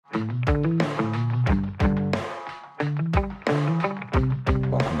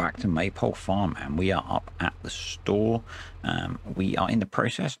Maypole farm, and we are up at the store. We are in the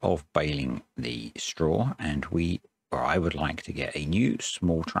process of baling the straw, and I would like to get a new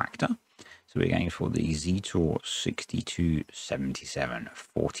small tractor. So we're going for the Zetor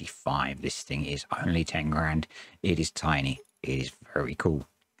 627745. This thing is only 10 grand. It is tiny. It is very cool.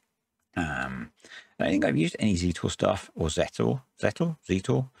 I don't think I've used any Zetor stuff, or Zetor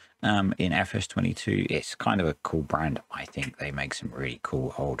in FS22. It's kind of a cool brand. I think they make some really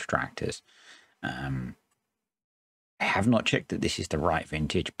cool old tractors. I have not checked that this is the right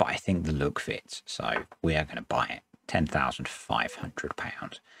vintage, but I think the look fits, so we are going to buy it.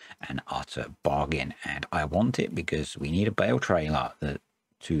 £10,500, an utter bargain, and I want it because we need a bale trailer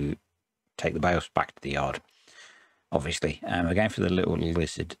to take the bales back to the yard. Obviously, we're going for the little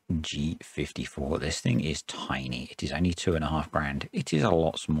Lizard G54. This thing is tiny. It is only 2.5 grand. It is a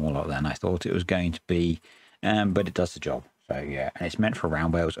lot smaller than I thought it was going to be, but it does the job. So yeah, and it's meant for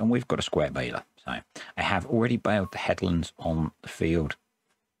round bales, and we've got a square baler. So I have already baled the headlands on the field,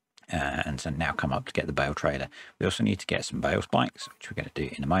 and so now come up to get the bale trailer. We also need to get some bale spikes, which we're going to do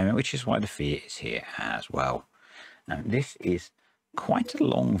in a moment, which is why the Fiat is here as well. This is quite a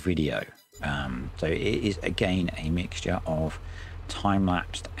long video. So it is again a mixture of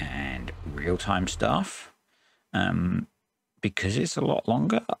time-lapsed and real-time stuff. Because it's a lot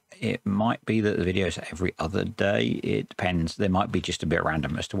longer, it might be that the videos are every other day. It depends. They might be just a bit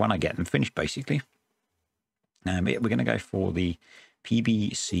random as to when I get them finished, basically. We're going to go for the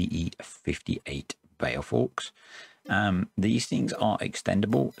PBCE 58 bale forks. These things are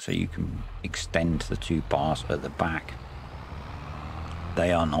extendable, so you can extend the 2 bars at the back.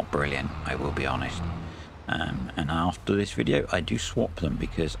 They are not brilliant, I will be honest. And after this video, I do swap them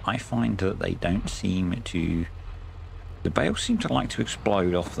because I find that they don't seem to... The bales seem to like to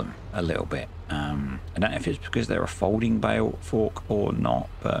explode off them a little bit. I don't know if it's because they're a folding bale fork or not,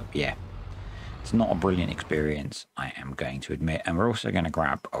 but yeah. It's not a brilliant experience, I am going to admit. And we're also going to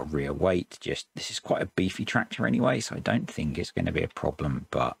grab a rear weight. This is quite a beefy tractor anyway, so I don't think it's going to be a problem.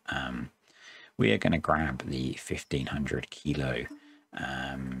 But we are going to grab the 1500 kilo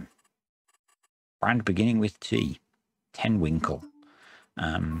brand beginning with T, 10 Winkle.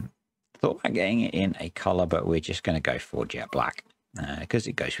 Thought about getting it in a color, but we're just going to go for jet black because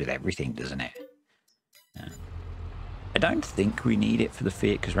it goes with everything, doesn't it? I don't think we need it for the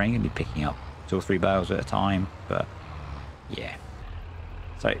Fiat because we're only going to be picking up 2 or 3 bales at a time, but yeah.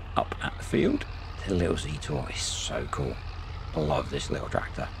 So up at the field, the little Zetor is so cool. I love this little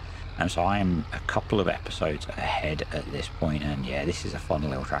tractor. And so I am a couple of episodes ahead at this point, and yeah, this is a fun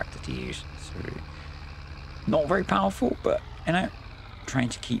little tractor to use. So not very powerful, but you know, trying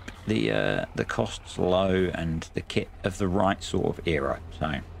to keep the costs low and the kit of the right sort of era. So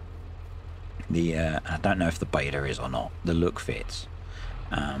I don't know if the baler is or not. The look fits.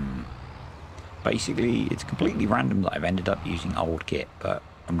 Basically, it's completely random that I've ended up using old kit, but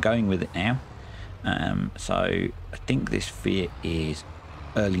I'm going with it now. So I think this Fiat is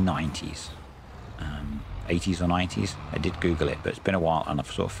early 90s, 80s or 90s. I did Google it, but it's been a while and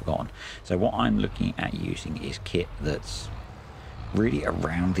I've sort of forgotten. So what I'm looking at using is kit that's really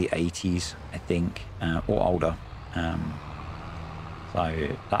around the 80s, I think, or older.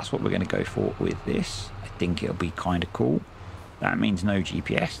 So that's what we're going to go for with this. I think it'll be kind of cool. That means no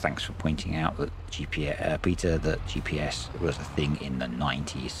GPS. Thanks for pointing out that Peter, that GPS was a thing in the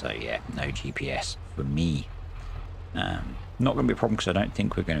 90s. So yeah, no GPS for me. Not going to be a problem because I don't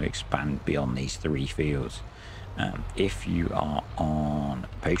think we're going to expand beyond these 3 fields. If you are on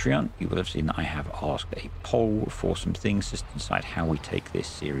Patreon, you will have seen that I have asked a poll for some things to decide how we take this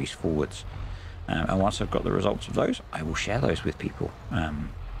series forwards. And once I've got the results of those, I will share those with people.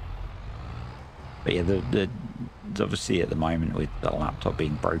 But yeah, obviously at the moment with the laptop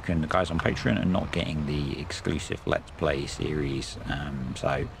being broken, the guys on Patreon are not getting the exclusive Let's Play series.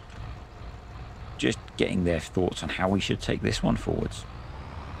 So just getting their thoughts on how we should take this one forwards.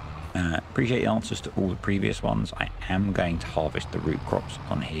 Appreciate the answers to all the previous ones. I am going to harvest the root crops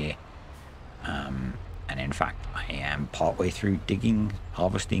on here. And in fact, I am partway through digging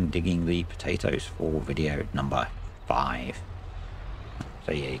the potatoes for video number 5.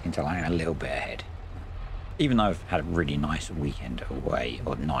 So yeah, you can tell I'm a little bit ahead. Even though I've had a really nice weekend away,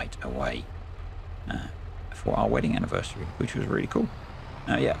 or night away, for our wedding anniversary, which was really cool.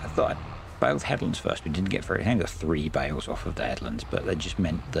 Yeah, I thought I'd bale the headlands first. We didn't get very, I only got 3 bales off of the headlands, but they just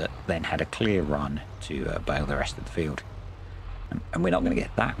meant that then had a clear run to bale the rest of the field. And we're not going to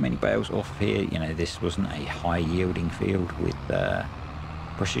get that many bales off of here. You know, this wasn't a high yielding field with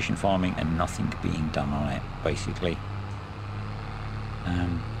precision farming and nothing being done on it, basically.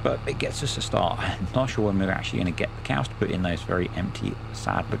 But it gets us a start. I'm not sure when we're actually going to get the cows to put in those very empty,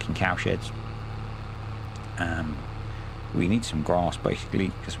 sad looking cow sheds. We need some grass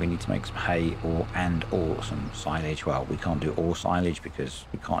basically, because we need to make some hay or some silage. Well, we can't do all silage because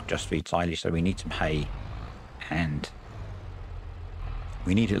we can't just feed silage, so we need some hay, and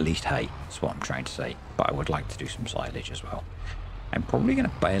we need at least hay. That's what I'm trying to say. But I would like to do some silage as well. I'm probably going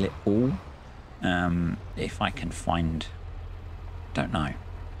to bale it all if I can find, don't know,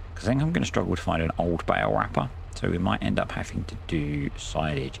 because I think I'm going to struggle to find an old bale wrapper, so we might end up having to do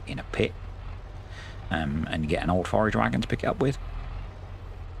silage in a pit. And get an old forage wagon to pick it up with.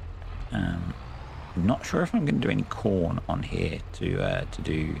 I'm not sure if I'm going to do any corn on here to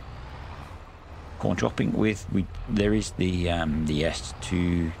do corn chopping with. There is the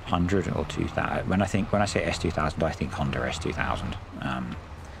S200 or 2000. When I say S2000, I think Honda S2000.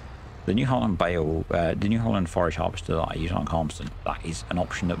 The New Holland bale, the New Holland forage harvester that I use on Calmston, that is an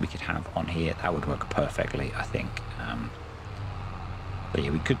option that we could have on here. That would work perfectly, I think. But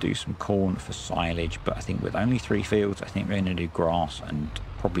yeah, we could do some corn for silage, but I think with only 3 fields, I think we're going to do grass and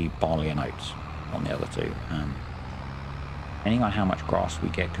probably barley and oats on the other 2. Depending on how much grass we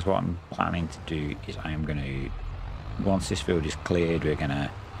get, because what I'm planning to do is I am going to, once this field is cleared, we're going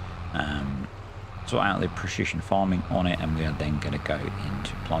to sort out the precision farming on it, and we are then going to go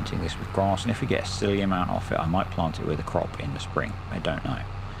into planting this with grass. And if we get a silly amount off it, I might plant it with a crop in the spring. I don't know.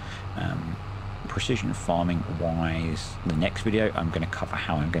 Precision farming wise, the next video I'm going to cover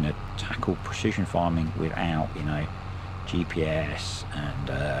how I'm going to tackle precision farming without, you know, GPS and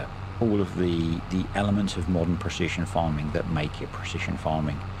all of the elements of modern precision farming that make it precision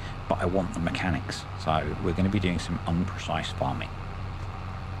farming, but I want the mechanics, so we're going to be doing some unprecise farming.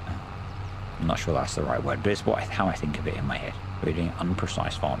 I'm not sure that's the right word, but it's how I think of it in my head. We're doing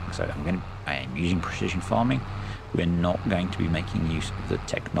unprecise farming, so I am using precision farming. We're not going to be making use of the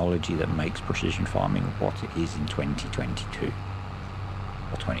technology that makes precision farming what it is in 2022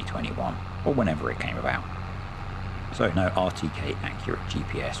 or 2021 or whenever it came about. So no RTK accurate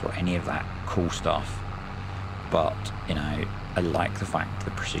GPS or any of that cool stuff. But, you know, I like the fact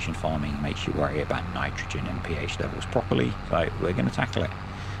that precision farming makes you worry about nitrogen and pH levels properly. So we're going to tackle it.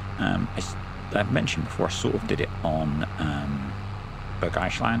 As I've mentioned before, I sort of did it on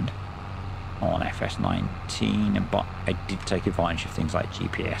Bergeischland on FS19, but I did take advantage of things like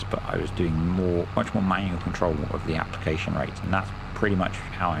GPS, but I was doing much more manual control of the application rates, and that's pretty much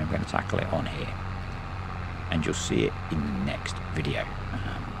how I'm going to tackle it on here, and you'll see it in the next video.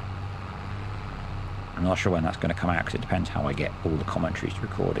 I'm not sure when that's going to come out because it depends how I get all the commentaries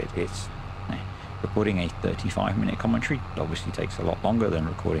recorded. It's recording a 35-minute commentary obviously takes a lot longer than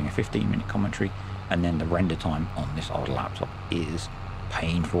recording a 15-minute commentary, and then the render time on this old laptop is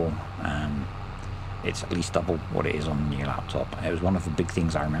painful. It's at least double what it is on the new laptop. It was one of the big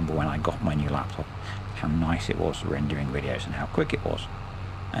things I remember when I got my new laptop, how nice it was rendering videos and how quick it was,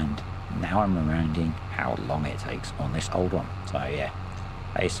 and now I'm remembering how long it takes on this old one. So yeah,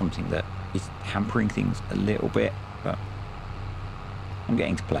 that is something that is hampering things a little bit, but I'm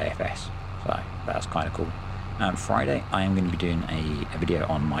getting to play FS, so that's kind of cool. Friday I am going to be doing a video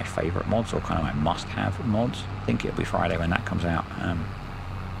on my favourite mods, or kind of my must-have mods. I think it'll be Friday when that comes out.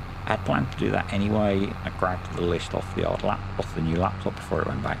 I had planned to do that anyway. I grabbed the list off the new laptop before it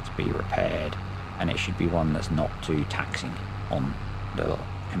went back to be repaired, and it should be one that's not too taxing on the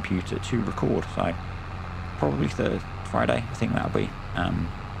computer to record. So probably Friday, I think that'll be.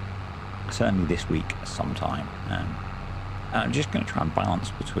 Certainly this week sometime. I'm just going to try and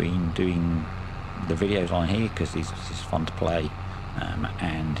balance between doing the videos on here because this is fun to play,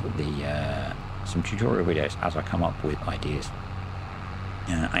 and the some tutorial videos as I come up with ideas.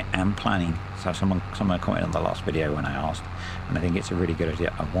 I am planning, so someone commented on the last video when I asked, and I think it's a really good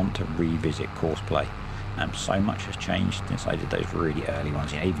idea. I want to revisit courseplay. So much has changed since I did those really early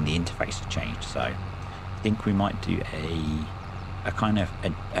ones. Even the interface has changed, so I think we might do a kind of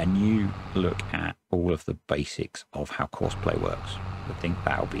a new look at all of the basics of how courseplay works. I think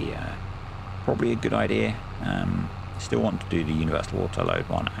that'll be probably a good idea. Still want to do the universal auto load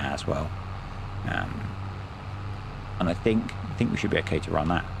one as well, and I think we should be okay to run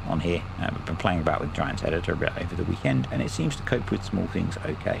that on here. I've been playing about with Giants Editor a bit over the weekend, and it seems to cope with small things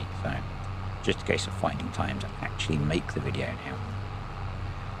okay. So just a case of finding time to actually make the video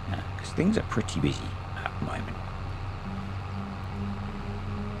now, because things are pretty busy at the moment.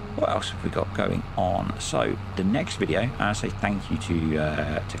 What else have we got going on? So the next video, I say thank you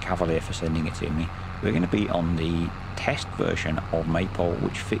to Cavalier for sending it to me. We're going to be on the test version of Maypole,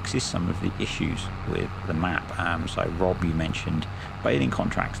 which fixes some of the issues with the map. So Rob, you mentioned baling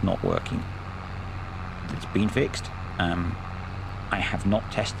contracts not working. It's been fixed. I have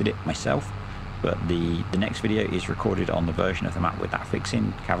not tested it myself, but the next video is recorded on the version of the map with that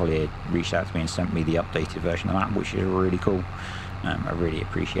fixing. Cavalier reached out to me and sent me the updated version of the map, which is really cool. I really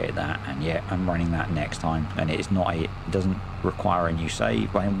appreciate that, and yeah, I'm running that next time. And it doesn't require a new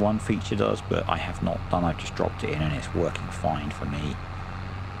save. One feature does, but I have not done. I've just dropped it in and it's working fine for me.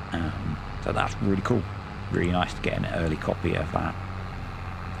 So that's really cool. Really nice to get an early copy of that,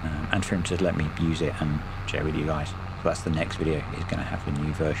 and for him to let me use it and share with you guys. So that's the next video, is going to have the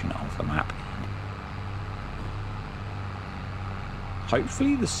new version of the map.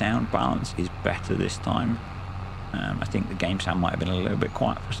 Hopefully the sound balance is better this time. I think the game sound might have been a little bit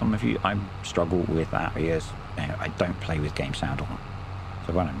quiet for some of you. I struggle with that because I don't play with game sound on.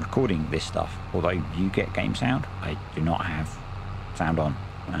 So when I'm recording this stuff, although you get game sound, I do not have sound on.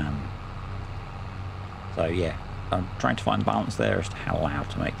 So yeah, I'm trying to find the balance there as to how loud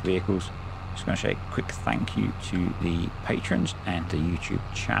to make the vehicles. Just going to say a quick thank you to the patrons and the YouTube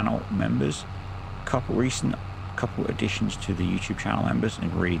channel members. Couple additions to the YouTube channel members,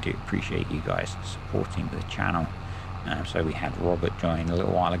 and really do appreciate you guys supporting the channel. So we had Robert join a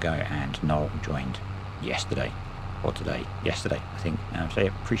little while ago, and Noel joined yesterday, or today, yesterday I think. So yeah,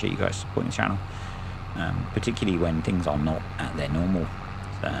 appreciate you guys supporting the channel, particularly when things are not at their normal.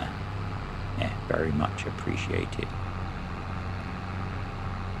 Yeah, very much appreciated.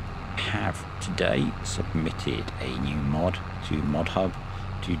 Have today submitted a new mod to ModHub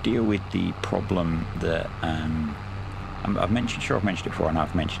to deal with the problem that I've mentioned it before, and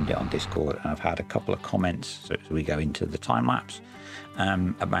I've mentioned it on Discord, and I've had a couple of comments, so as we go into the time lapse,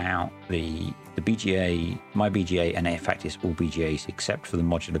 about the BGA, my BGA, and in fact it's all BGAs except for the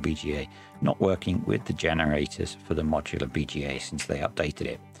modular BGA, not working with the generators for the modular BGA since they updated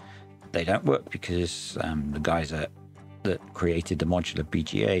it. They don't work because the guys that created the modular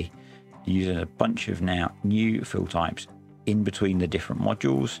BGA using a bunch of now new fill types in between the different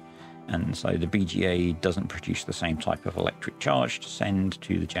modules, and so the BGA doesn't produce the same type of electric charge to send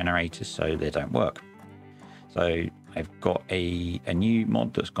to the generators, so they don't work. So I've got a new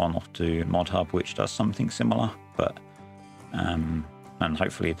mod that's gone off to ModHub which does something similar, but and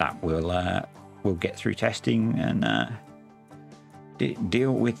hopefully that will get through testing and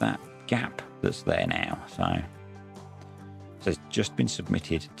deal with that gap that's there now. So it's just been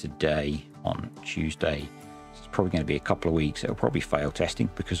submitted today on Tuesday. It's probably going to be a couple of weeks. It'll probably fail testing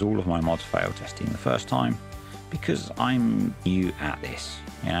because all of my mods failed testing the first time because I'm new at this,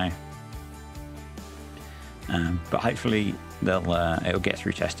 you know. But hopefully it'll get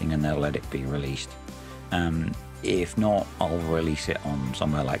through testing and they'll let it be released. If not, I'll release it on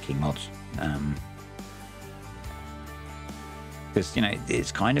somewhere like King Mods. Because, you know,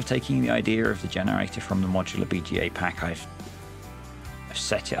 it's kind of taking the idea of the generator from the modular BGA pack. I've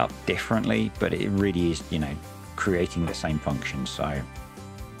set it up differently, but it really is, you know, creating the same function. So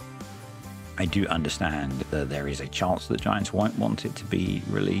I do understand that there is a chance that Giants won't want it to be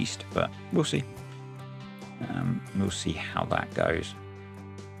released, but we'll see. We'll see how that goes.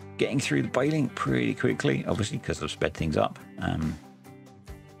 Getting through the baling pretty quickly, obviously, because I've sped things up. And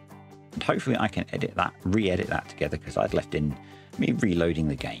hopefully I can re-edit that together, because I'd left in me reloading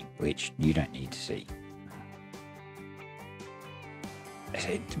the game, which you don't need to see.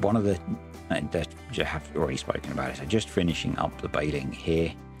 One of the, I have already spoken about it, so just finishing up the baling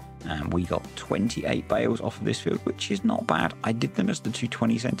here. We got 28 bales off of this field, which is not bad. I did them as the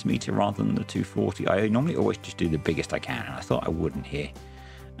 220 centimeter rather than the 240. I normally always just do the biggest I can, and I thought I wouldn't here.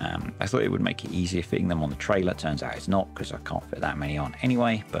 I thought it would make it easier fitting them on the trailer. Turns out it's not, because I can't fit that many on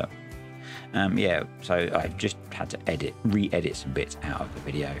anyway. But yeah, so I've just had to re-edit some bits out of the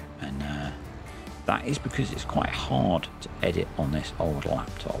video, and that is because it's quite hard to edit on this old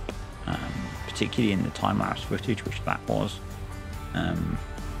laptop, particularly in the time-lapse footage, which that was.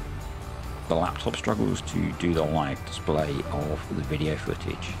 The laptop struggles to do the live display of the video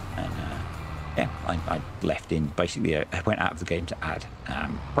footage, and yeah, I left in, basically I went out of the game to add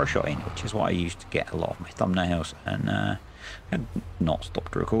ProShot in, which is what I used to get a lot of my thumbnails, and had not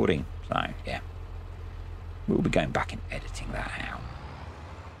stopped recording. So yeah, we'll be going back and editing that out.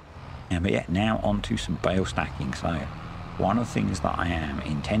 But yeah, now on to some bale stacking. So one of the things that I am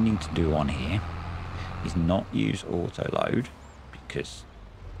intending to do on here is not use auto load, because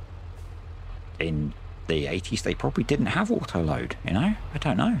in the 80s they probably didn't have auto load, you know. I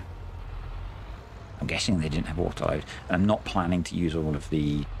don't know, I'm guessing they didn't have auto load. I'm not planning to use all of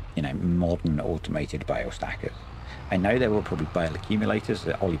the, you know, modern automated bale stackers. I know there were probably bale accumulators.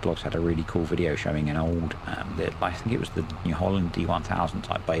 Ollie Blogs had a really cool video showing an old I think it was the New Holland D1000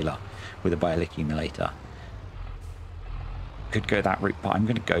 type baler with a bale accumulator. Could go that route, but I'm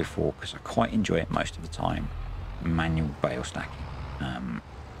going to go for, because I quite enjoy it most of the time, manual bale stacking.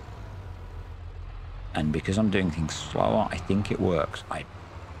 And because I'm doing things slower, I think it works.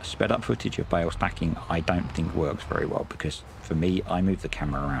 Sped up footage of bale stacking I don't think works very well, because for me, I move the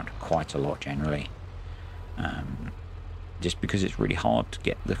camera around quite a lot generally. Just because it's really hard to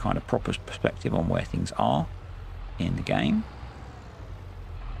get the kind of proper perspective on where things are in the game.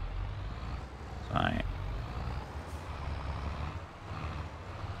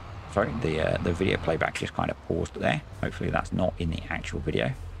 Sorry, the video playback just kind of paused there. Hopefully that's not in the actual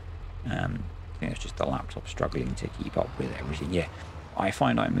video. I think it's just the laptop struggling to keep up with everything. Yeah, I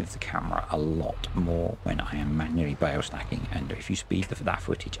find I move the camera a lot more when I am manually bale stacking, and if you speed that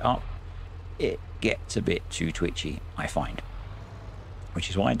footage up, it gets a bit too twitchy, I find, which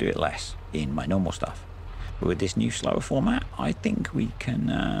is why I do it less in my normal stuff. But with this new slower format, I think we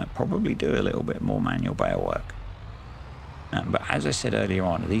can probably do a little bit more manual bale work. But as I said earlier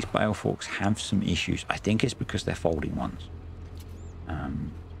on, these bale forks have some issues. I think it's because they're folding ones.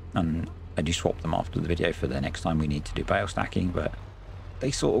 And I do swap them after the video for the next time we need to do bale stacking, but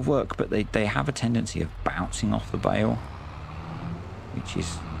they sort of work, but they have a tendency of bouncing off the bale, which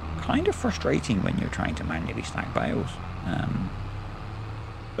is kind of frustrating when you're trying to manually stack bales.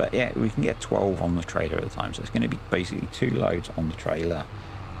 But yeah, we can get 12 on the trailer at a time, so it's going to be basically 2 loads on the trailer.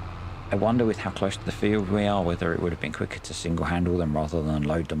 I wonder, with how close to the field we are, whether it would have been quicker to single handle them rather than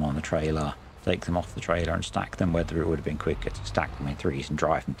load them on the trailer, take them off the trailer and stack them, whether it would have been quicker to stack them in 3s and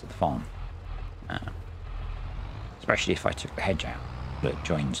drive them to the farm. Especially if I took the hedge out that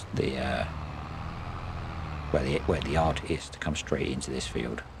joins the where the yard is to come straight into this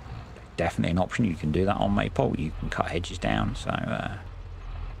field. Definitely an option. You can do that on Maypole. You can cut hedges down, so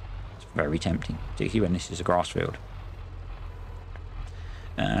it's very tempting, particularly when this is a grass field.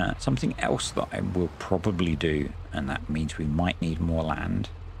 Something else that I will probably do, and that means we might need more land,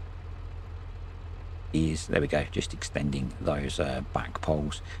 is, there we go, just extending those back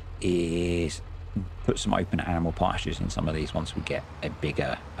poles, is put some open animal pastures in some of these once we get a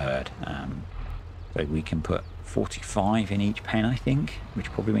bigger herd. So we can put 45 in each pen, I think,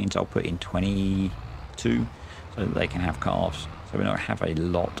 which probably means I'll put in 22 so that they can have calves, so we don't have a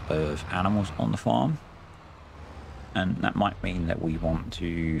lot of animals on the farm. And that might mean that we want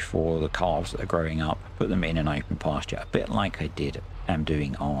to, for the calves that are growing up, put them in an open pasture, a bit like I am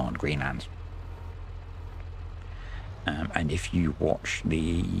doing on Greenland. And if you watch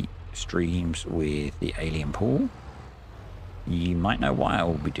the streams with the alien pool, you might know why I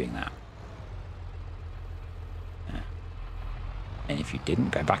will be doing that. And if you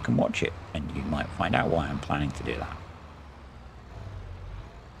didn't, go back and watch it, and you might find out why I'm planning to do that.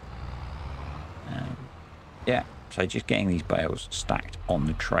 Yeah. So just getting these bales stacked on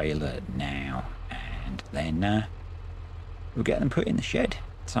the trailer now, and then we'll get them put in the shed.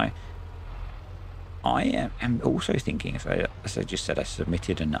 So I am also thinking, as I just said, I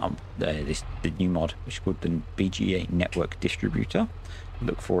submitted the new mod, which is called the BGA Network Distributor.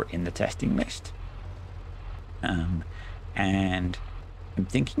 Look for it in the testing list. And I'm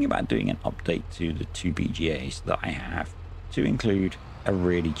thinking about doing an update to the 2 BGAs that I have to include a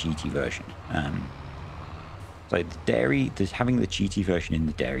really GT version. So the dairy, having the GT version in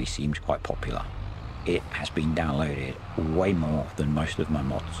the dairy seems quite popular. It has been downloaded way more than most of my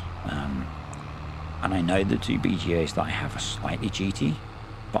mods. And I know the 2 BGAs that I have are slightly GT,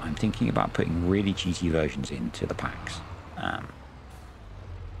 but I'm thinking about putting really GT versions into the packs.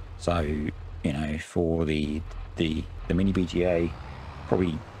 So, you know, for the mini BGA,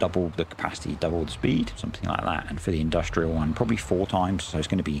 probably double the capacity, double the speed, something like that. And for the industrial one, probably 4 times, so it's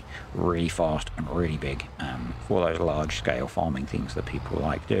going to be really fast and really big for those large scale farming things that people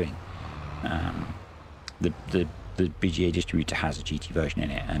like doing. The BGA distributor has a GT version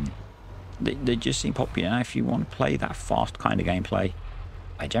in it, and they just seem popular. If you want to play that fast kind of gameplay,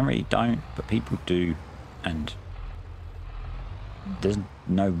 I generally don't, but people do, and there's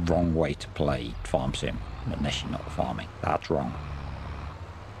no wrong way to play farm sim unless you're not farming. That's wrong.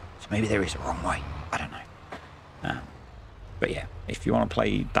 So maybe there is a wrong way, I don't know. But yeah, if you want to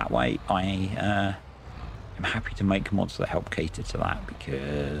play that way, I am happy to make mods that help cater to that,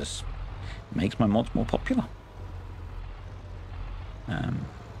 because it makes my mods more popular.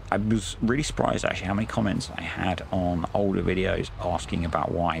 I was really surprised actually how many comments I had on older videos asking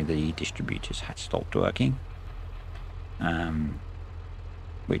about why the distributors had stopped working,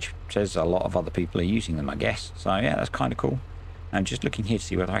 which says a lot of other people are using them, I guess. So yeah, that's kind of cool. I'm just looking here to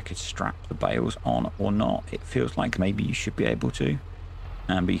see whether I could strap the bales on or not. It feels like maybe you should be able to,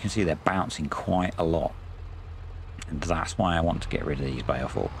 but you can see they're bouncing quite a lot, and that's why I want to get rid of these bale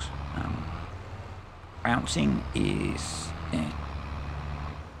forks. Bouncing is...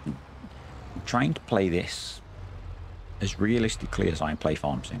 I'm trying to play this as realistically as I play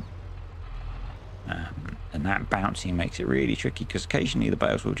farm sim. And that bouncing makes it really tricky because occasionally the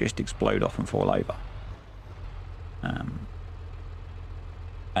bales will just explode off and fall over.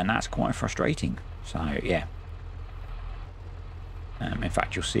 And that's quite frustrating. So yeah. In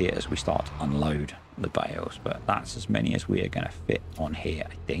fact, you'll see it as we start to unload the bales, but that's as many as we are going to fit on here,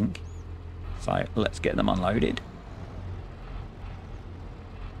 I think. So let's get them unloaded.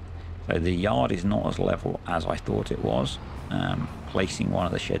 So the yard is not as level as I thought it was. Placing one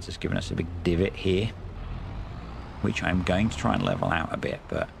of the sheds has given us a big divot here, which I'm going to try and level out a bit,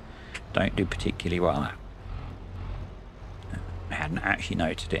 but don't do particularly well at. I hadn't actually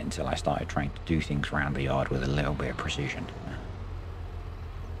noticed it until I started trying to do things around the yard with a little bit of precision.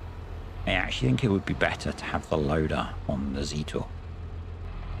 I actually think it would be better to have the loader on the Z-Tour.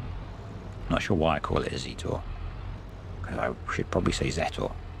 Not sure why I call it a Z-Tour, because I should probably say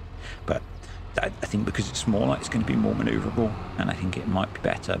Z-Tour. But I think because it's smaller, it's going to be more manoeuvrable, and I think it might be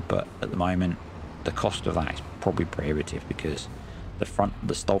better. But at the moment, the cost of that is probably prohibitive because the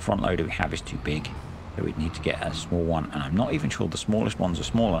stall front loader we have is too big. So we'd need to get a small one, and I'm not even sure the smallest ones are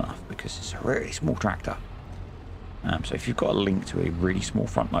small enough because it's a really small tractor. So if you've got a link to a really small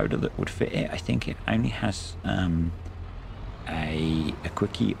front loader that would fit it, I think it only has a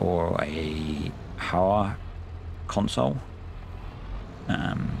quickie or a power console.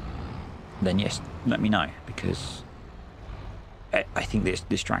 Then yes, let me know, because I think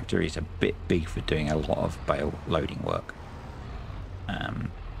this tractor is a bit big for doing a lot of bale loading work.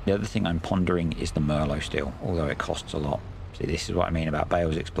 The other thing I'm pondering is the Merlot still, although it costs a lot. See, this is what I mean about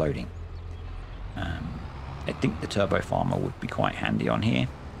bales exploding. I think the Turbo Farmer would be quite handy on here.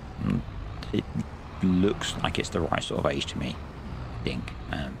 It looks like it's the right sort of age to me, I think.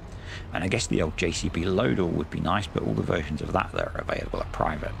 And I guess the old JCB loader would be nice, but all the versions of that are available are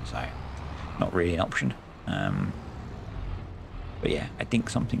private, so not really an option. But yeah, I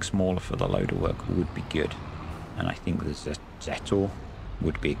think something smaller for the loader work would be good, and I think the Zetor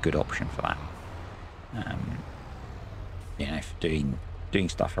would be a good option for that. You know, for doing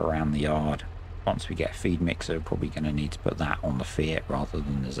stuff around the yard. Once we get a feed mixer, we're probably going to need to put that on the Fiat rather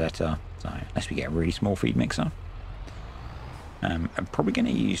than the Zeta. So unless we get a really small feed mixer, I'm probably going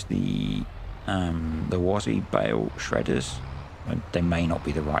to use the Wazzy bale shredders. They may not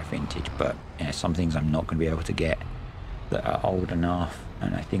be the right vintage, but you know, some things I'm not going to be able to get that are old enough,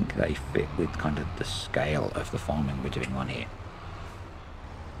 and I think they fit with kind of the scale of the farming we're doing on here,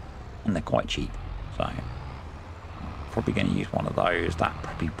 and they're quite cheap. So probably going to use one of those. That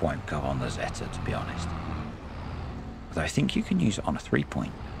probably won't go on the Zeta, to be honest. Although I think you can use it on a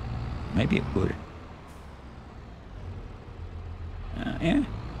 3-point. Maybe it would. Yeah,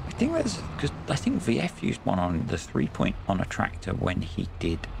 I think that's because I think VF used one on the 3-point on a tractor when he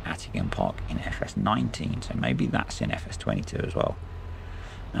did Attingham Park in FS19. So maybe that's in FS22 as well.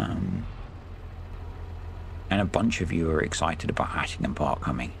 And a bunch of you are excited about Attingham Park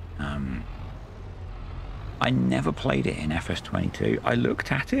coming. I never played it in FS22. I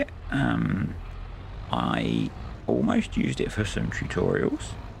looked at it. I almost used it for some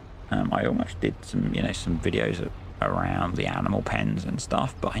tutorials. I almost did some, you know, some videos around the animal pens and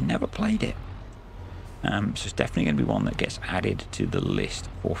stuff, but I never played it. So it's definitely going to be one that gets added to the list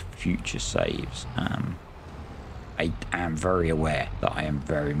for future saves. I am very aware that I am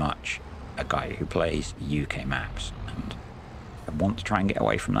very much a guy who plays UK maps, and I want to try and get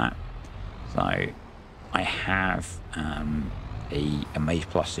away from that. So I have a Maze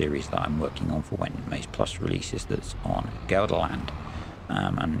Plus series that I'm working on for when Maze Plus releases, that's on Gelderland.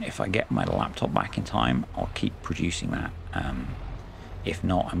 And if I get my laptop back in time, I'll keep producing that. If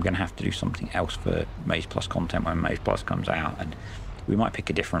not, I'm going to have to do something else for Maze Plus content when Maze Plus comes out, and we might pick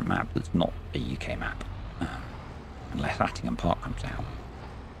a different map that's not a UK map, unless Attingham Park comes out.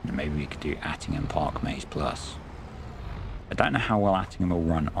 And maybe we could do Attingham Park Maze Plus. I don't know how well Attingham will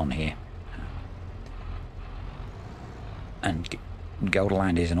run on here. And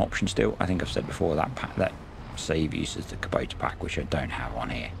Gelderland is an option still. I think I've said before that save uses the Kubota pack, which I don't have on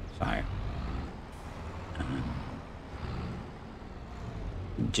here. So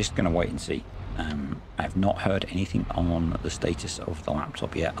just going to wait and see. I've not heard anything on the status of the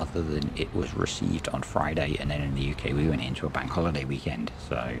laptop yet, other than it was received on Friday, and then in the UK we went into a bank holiday weekend,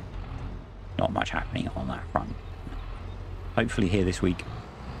 so not much happening on that front. Hopefully here this week.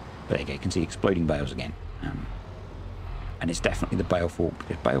 But there you go, you can see exploding bales again. And it's definitely the bale fault,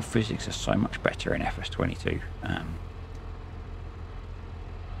 because bale physics are so much better in FS22.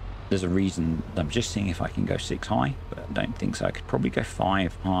 There's a reason. I'm just seeing if I can go 6 high, but I don't think so. I could probably go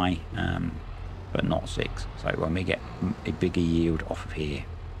 5 high, but not 6. So when we get a bigger yield off of here,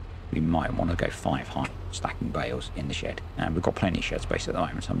 we might want to go 5 high. stacking bales in the shed. And we've got plenty of shed space at the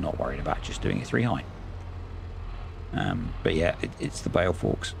moment, so I'm not worried about just doing it 3 high. But yeah, it's the bale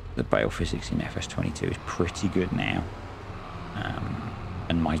forks. The bale physics in FS22 is pretty good now.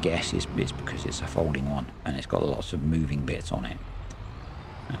 And my guess is it's because it's a folding one and it's got lots of moving bits on it.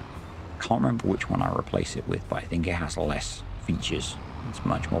 Can't remember which one I replace it with, but I think it has less features. It's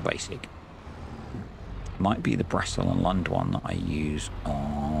much more basic. Might be the Bressel and Lund one that I use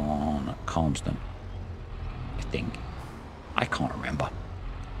on Calmsden, I think. I can't remember.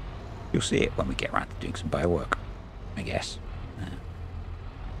 You'll see it when we get around to doing some bale work, I guess.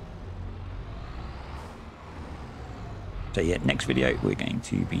 So yeah, next video we're going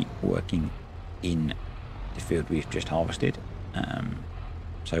to be working in the field we've just harvested.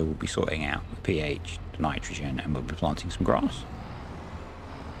 So we'll be sorting out the pH, the nitrogen, and we'll be planting some grass.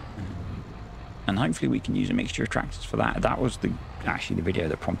 And hopefully we can use a mixture of tractors for that. That was actually the video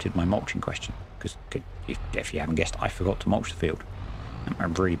that prompted my mulching question, because if you haven't guessed, I forgot to mulch the field.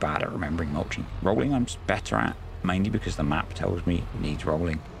 I'm really bad at remembering mulching. Rolling I'm better at, mainly because the map tells me it needs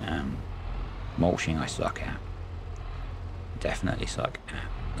rolling. Mulching I suck at. Definitely suck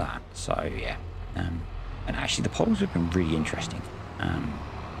at that. So yeah. And actually the polls have been really interesting.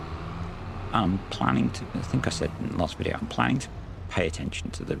 I'm planning to, I think I said in the last video, I'm planning to pay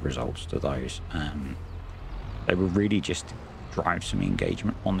attention to the results to those. They will really just drive some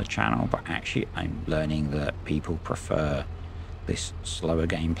engagement on the channel, but actually I'm learning that people prefer this slower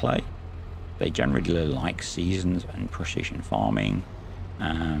gameplay. They generally like seasons and precision farming,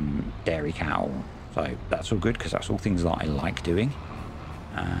 dairy cattle, so that's all good because that's all things that I like doing.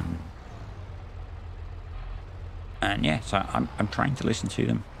 And yeah, so I'm trying to listen to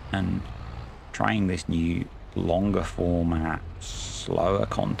them and trying this new longer format, slower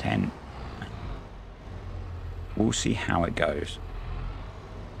content. We'll see how it goes.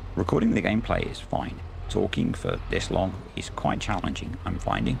 Recording the gameplay is fine. Talking for this long is quite challenging, I'm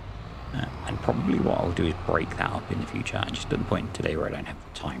finding. And probably what I'll do is break that up in the future. I'm just at the point today where I don't have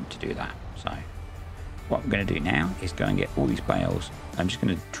the time to do that. So what I'm going to do now is go and get all these bales. I'm just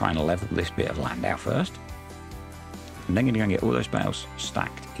going to try and level this bit of land out first. I'm then going to go and get all those bales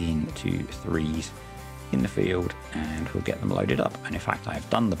stacked into 3s in the field, and we'll get them loaded up. And in fact, I've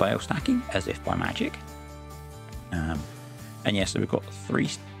done the bale stacking as if by magic. And yeah, so we've got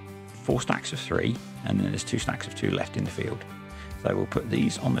 4 stacks of 3, and then there's 2 stacks of 2 left in the field. So we'll put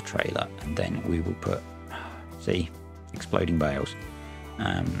these on the trailer, and then we will put, see, exploding bales.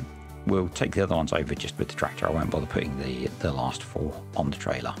 We'll take the other ones over just with the tractor. I won't bother putting the last 4 on the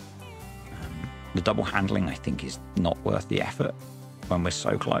trailer. The double handling I think is not worth the effort when we're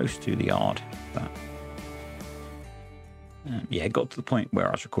so close to the yard. But yeah, it got to the point where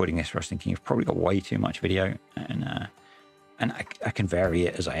I was recording this where I was thinking I've probably got way too much video, and I can vary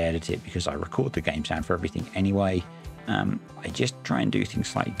it as I edit it because I record the game sound for everything anyway. I just try and do things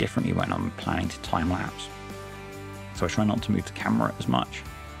slightly differently when I'm planning to time lapse. So I try not to move the camera as much,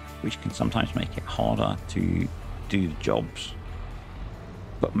 which can sometimes make it harder to do the jobs,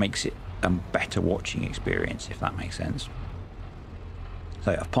 but makes it a better watching experience, if that makes sense.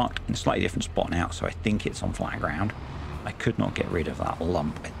 So I've parked in a slightly different spot now, so I think it's on flat ground. I could not get rid of that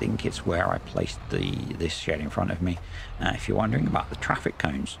lump. I think it's where I placed this shed in front of me. If you're wondering about the traffic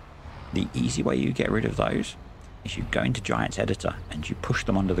cones, the easy way you get rid of those is you go into Giants Editor and you push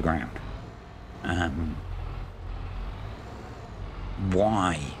them under the ground.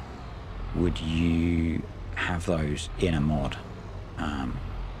 Why would you have those in a mod?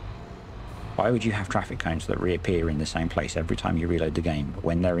 Why would you have traffic cones that reappear in the same place every time you reload the game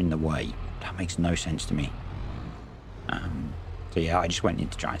when they're in the way? That makes no sense to me. So yeah, I just went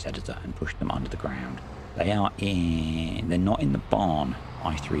into Giants Editor and pushed them under the ground. They're not in the barn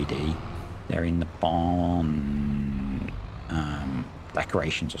i3D. They're in the barn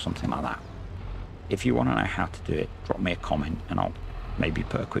decorations or something like that. If you want to know how to do it, drop me a comment and I'll maybe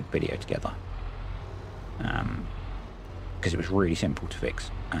put a quick video together. Because it was really simple to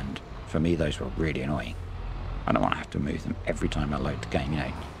fix, and for me those were really annoying. I don't want to have to move them every time I load the game. You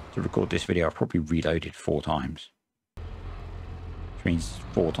know, to record this video I've probably reloaded 4 times. Which means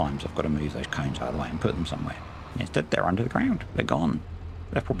 4 times I've got to move those cones out of the way and put them somewhere. Instead they're under the ground. They're gone.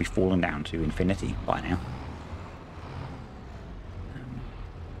 They've probably fallen down to infinity by now.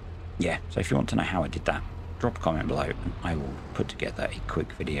 Yeah, so if you want to know how I did that, drop a comment below and I will put together a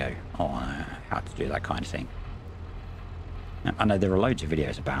quick video on how to do that kind of thing. Now, I know there are loads of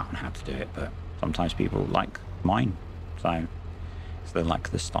videos about on how to do it, but sometimes people like mine, so they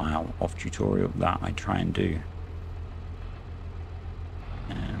like the style of tutorial that I try and do.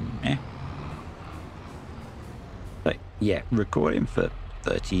 Yeah. But yeah, recording for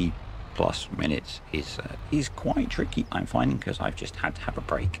 30 plus minutes is quite tricky, I'm finding, because I've just had to have a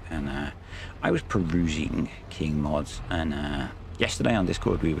break. And I was perusing King mods, and yesterday on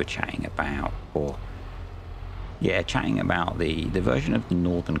Discord we were chatting about, chatting about the version of the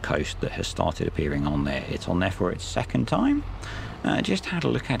Northern Coast that has started appearing on there. It's on there for its second time. Just had a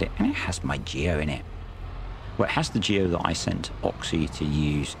look at it, and it has my geo in it. Well, it has the geo that I sent Oxy to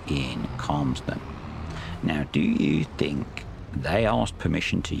use in Calmsden. Now, do you think they asked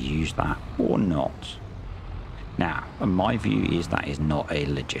permission to use that or not? Now, my view is that is not a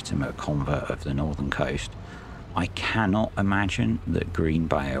legitimate convert of the Northern Coast. I cannot imagine that Green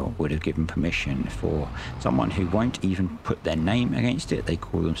Bale would have given permission for someone who won't even put their name against it. They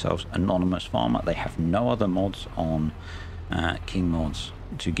call themselves Anonymous Farmer. They have no other mods on King mods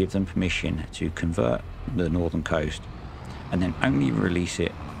to give them permission to convert the Northern Coast and then only release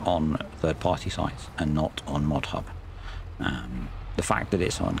it on third-party sites and not on ModHub. The fact that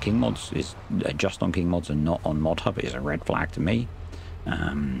it's on King mods is just on King mods and not on ModHub is a red flag to me.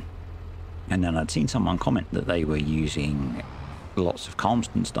 And then I'd seen someone comment that they were using lots of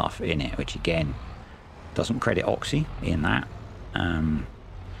Calmsden stuff in it, which again doesn't credit Oxy in that. And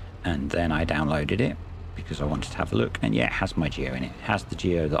then I downloaded it because I wanted to have a look, and yeah, it has my geo in it. It has the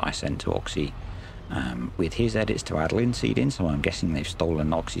geo that I sent to Oxy with his edits to add linseed in, so I'm guessing they've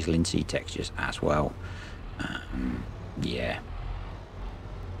stolen Oxy's linseed textures as well. Yeah,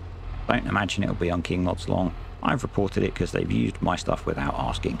 don't imagine it'll be on King mods long. I've reported it because they've used my stuff without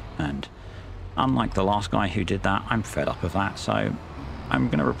asking, and unlike the last guy who did that, I'm fed up of that, so I'm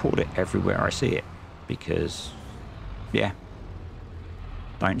going to report it everywhere I see it, because yeah,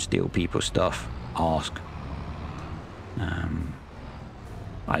 don't steal people's stuff, ask.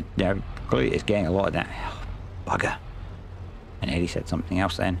 Clearly it's getting a lot of that. Bugger. And Eddie said something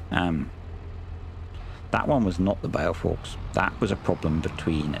else then. That one was not the bale forks. That was a problem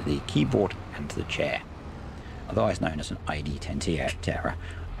between the keyboard and the chair, otherwise known as an ID10T error.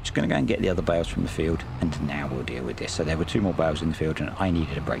 I'm just going to go and get the other bales from the field, and now we'll deal with this. So there were 2 more bales in the field, and I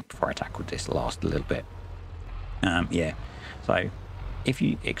needed a break before I tackled this last little bit. Yeah, so if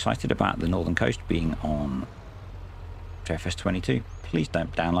you're excited about the Northern Coast being on JFS22, please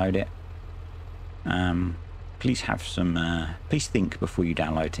don't download it. Please have some, please think before you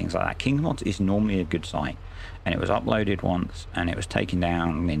download things like that. King mods is normally a good site, and it was uploaded once and it was taken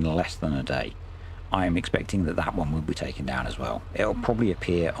down in less than a day. I am expecting that that one will be taken down as well. It'll probably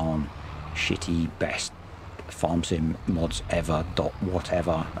appear on shitty best farm sim mods ever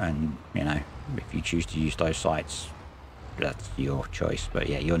whatever, and you know, if you choose to use those sites, that's your choice. But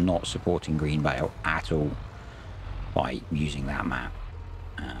yeah, you're not supporting Green Bale at all by using that map.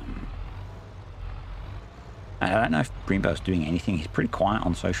 I don't know if Green Bale's doing anything. He's pretty quiet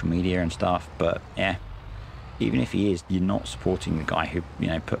on social media and stuff, but yeah, even if he is, you're not supporting the guy who, you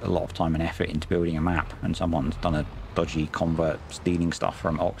know, put a lot of time and effort into building a map, and someone's done a dodgy convert stealing stuff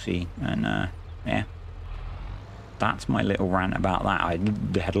from Oxy. And yeah, that's my little rant about that. I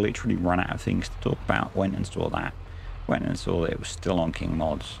had literally run out of things to talk about. Went and saw that, went and saw that it was still on King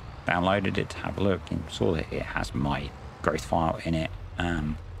mods, downloaded it to have a look, and saw that it has my growth file in it.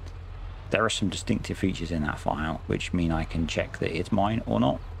 There are some distinctive features in that file which mean I can check that it's mine or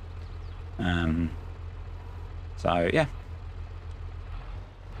not. So yeah,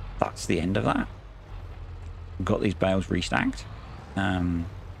 that's the end of that. We've got these bales restacked. You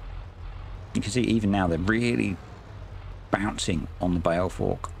can see even now they're really bouncing on the bale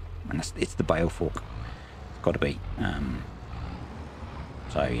fork, and it's the bale fork. It's got to be.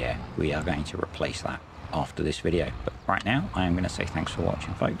 So yeah, we are going to replace that after this video, but right now I am going to say thanks for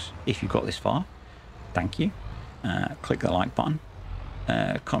watching, folks. If you've got this far, thank you. Click the like button,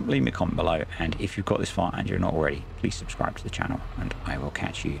 leave me a comment below, and if you've got this far and you're not already, please subscribe to the channel, and I will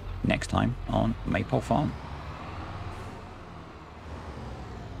catch you next time on Maypole Farm.